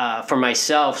cannot, for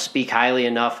myself, speak highly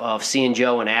enough of seeing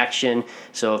Joe in action.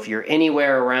 So if you're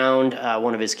anywhere around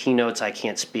one of his keynotes, I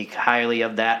can't speak highly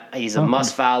of that. He's a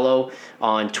must follow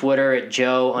on Twitter at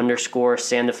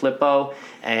Joe_Sanfelippo.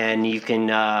 And you can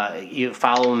you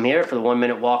follow him here for the 1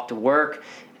 Minute Walk to Work.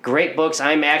 Great books.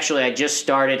 I just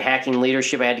started Hacking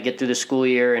Leadership. I had to get through the school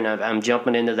year, and I'm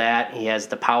jumping into that. He has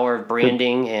The Power of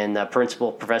Branding and Principle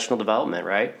of Professional Development,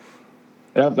 right?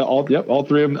 Yeah, all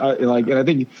 3 of them. And I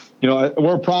think,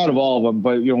 we're proud of all of them.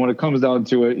 But, when it comes down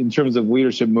to it, in terms of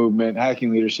leadership movement,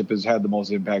 Hacking Leadership has had the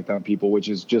most impact on people, which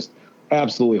is just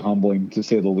absolutely humbling, to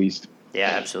say the least. Yeah,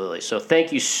 absolutely. So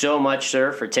thank you so much,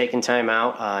 sir, for taking time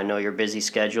out. I know your busy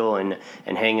schedule and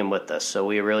hanging with us. So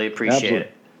we really appreciate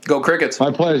it. Go Crickets.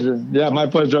 My pleasure. Yeah, my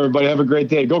pleasure, everybody. Have a great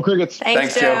day. Go Crickets.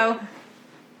 Thanks Joe.